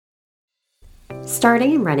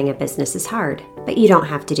Starting and running a business is hard, but you don't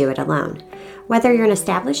have to do it alone. Whether you're an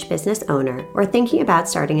established business owner or thinking about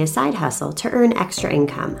starting a side hustle to earn extra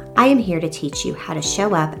income, I am here to teach you how to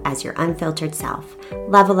show up as your unfiltered self,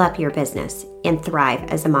 level up your business, and thrive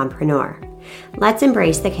as a mompreneur. Let's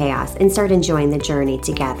embrace the chaos and start enjoying the journey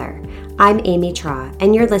together. I'm Amy Traw,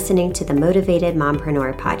 and you're listening to the Motivated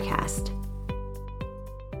Mompreneur Podcast.